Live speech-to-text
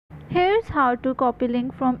Here's how to copy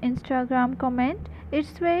link from Instagram comment.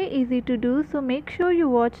 It's very easy to do, so make sure you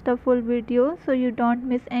watch the full video so you don't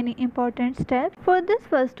miss any important step. For this,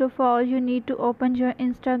 first of all, you need to open your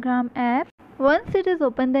Instagram app. Once it is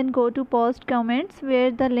open, then go to post comments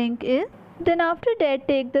where the link is. Then after that,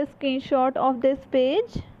 take the screenshot of this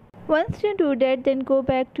page. Once you do that, then go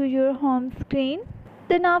back to your home screen.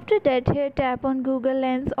 Then after that, here tap on Google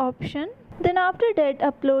Lens option. Then after that,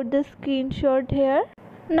 upload the screenshot here.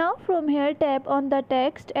 Now from here, tap on the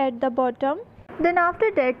text at the bottom. Then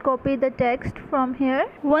after that, copy the text from here.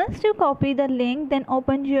 Once you copy the link, then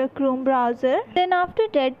open your Chrome browser. Then after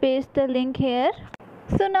that, paste the link here.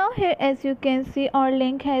 So now here, as you can see, our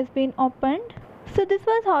link has been opened. So this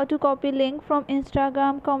was how to copy link from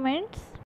Instagram comments.